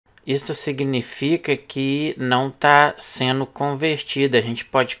isso significa que não está sendo convertido. A gente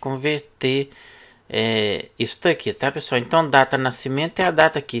pode converter isso daqui, tá, pessoal? Então, data nascimento é a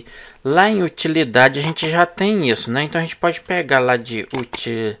data aqui. Lá em utilidade a gente já tem isso, né? Então a gente pode pegar lá de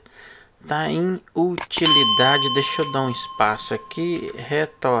tá em utilidade. Deixa eu dar um espaço aqui,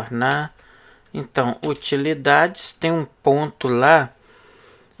 retornar. Então, utilidades, tem um ponto lá,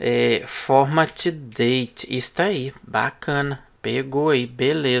 format date. Isso aí, bacana, pegou aí,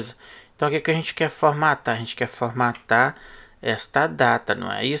 beleza. Então o que que a gente quer formatar? A gente quer formatar esta data,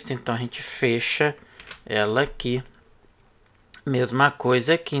 não é isso? Então a gente fecha ela aqui. Mesma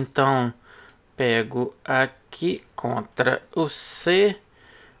coisa aqui, então pego aqui, Ctrl o C,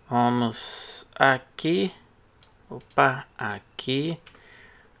 vamos aqui, opa, aqui,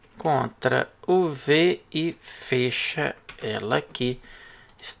 Ctrl o V e fecha ela aqui.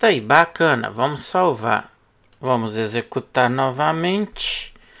 Está aí, bacana, vamos salvar. Vamos executar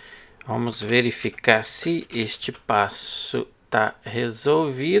novamente. Vamos verificar se este passo está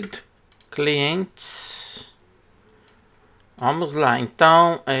resolvido. Clientes. Vamos lá,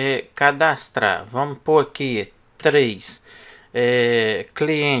 então, cadastrar. Vamos pôr aqui 3.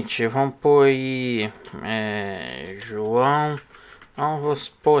 Cliente, vamos pôr aí João. Vamos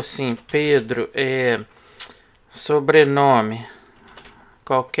pôr assim, Pedro. Sobrenome,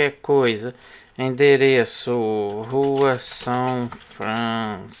 qualquer coisa. Endereço, Rua São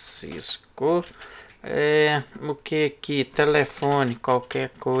Francisco. O que aqui? Telefone, qualquer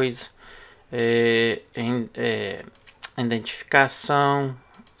coisa. Identificação,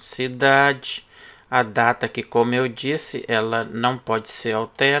 cidade. A data que, como eu disse, ela não pode ser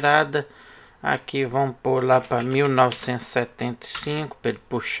alterada. Aqui vamos pôr lá para 1975, para ele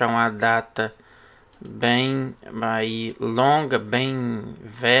puxar uma data bem aí longa, bem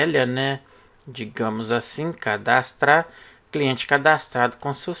velha, né? Digamos assim, cadastrar. Cliente cadastrado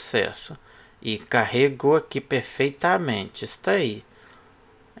com sucesso. E carregou aqui perfeitamente. Está aí.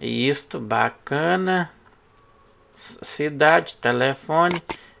 Isto, bacana. Cidade, telefone,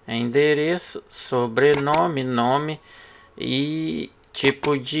 endereço, sobrenome, nome e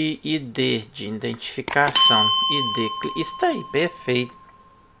tipo de ID, de identificação. ID, está aí, perfeito.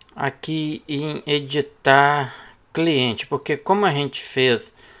 Aqui em editar cliente, porque como a gente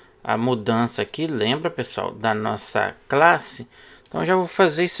fez a mudança aqui, lembra, pessoal, da nossa classe, então já vou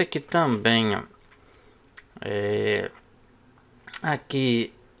fazer isso aqui também, ó.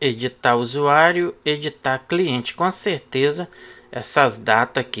 Aqui editar usuário, editar cliente, com certeza essas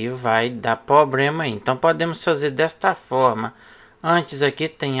datas aqui vai dar problema aí. Então podemos fazer desta forma. Antes aqui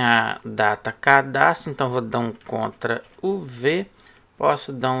tem a data cadastro, então vou dar um Ctrl o V,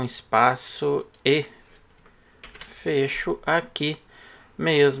 posso dar um espaço e fecho aqui.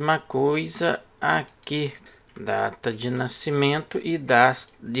 Mesma coisa aqui, data de nascimento e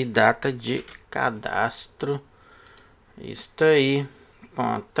data de cadastro. Isso aí,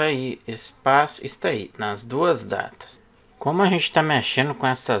 ponto aí, espaço, isso aí, nas duas datas. Como a gente está mexendo com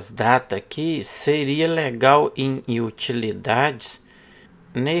essas datas aqui, seria legal em utilidades,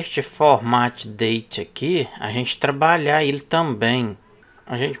 neste format date aqui, a gente trabalhar ele também.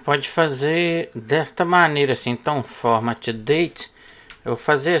 A gente pode fazer desta maneira assim, então format date, eu vou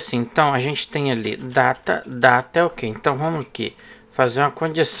fazer assim, então a gente tem ali data é o que? Então vamos aqui, fazer uma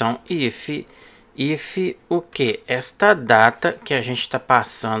condição if o que? Esta data que a gente está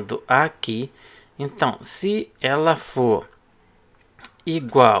passando aqui, então se ela for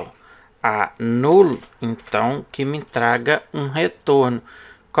igual a nulo, então que me traga um retorno.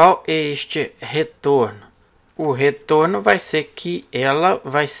 Qual é este retorno? O retorno vai ser que ela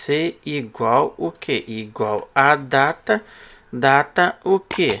vai ser igual o que? Igual a data o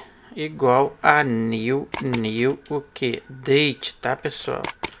que? Igual a new o que? Date, tá, pessoal?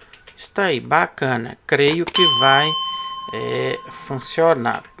 Está aí, bacana. Creio que vai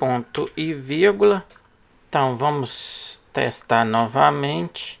funcionar. Ponto e vírgula. Então vamos testar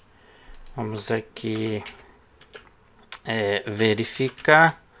novamente. Vamos aqui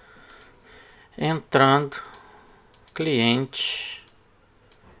verificar. Entrando cliente.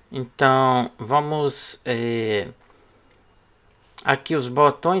 Então vamos aqui os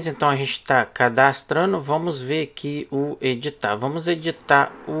botões, então a gente está cadastrando. Vamos ver aqui o editar. Vamos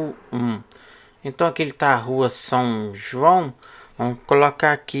editar o 1. Então aqui ele está Rua São João. Vamos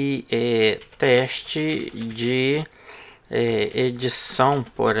colocar aqui teste de edição,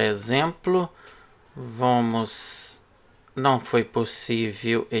 por exemplo. Não foi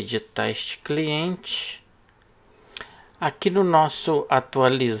possível editar este cliente. Aqui no nosso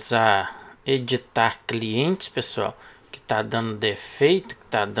atualizar, editar clientes, pessoal, que está dando defeito, que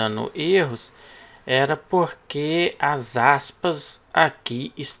está dando erros, era porque as aspas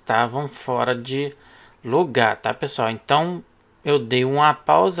aqui estavam fora de lugar, tá, pessoal? Então eu dei uma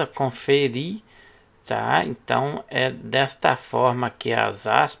pausa, conferi, tá? Então é desta forma que as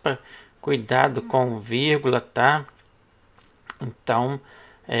aspas, cuidado com vírgula, tá? Então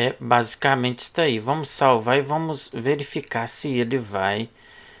é basicamente isso aí. Vamos salvar e vamos verificar se ele vai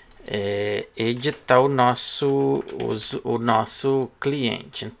editar o nosso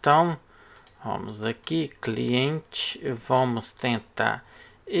cliente. Então vamos aqui, cliente, vamos tentar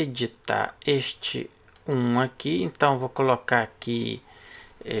editar este aqui. Então vou colocar aqui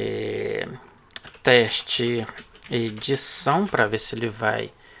teste edição para ver se ele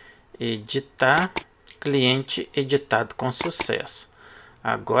vai editar. Cliente editado com sucesso.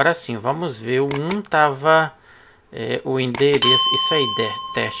 Agora sim, vamos ver. O tava o endereço, isso aí,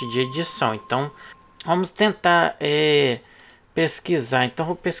 teste de edição. Então vamos tentar pesquisar. Então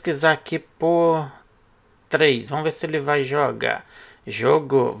vou pesquisar aqui por 3. Vamos ver se ele vai jogar.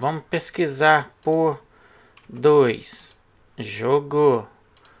 Jogou. Vamos pesquisar por 2. Jogou.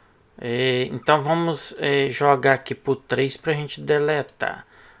 Então vamos jogar aqui por 3 para a gente deletar.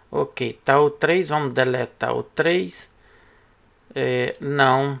 Ok, tá o 3, vamos deletar o 3.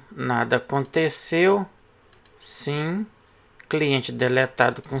 Não, nada aconteceu. Sim, cliente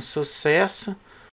deletado com sucesso.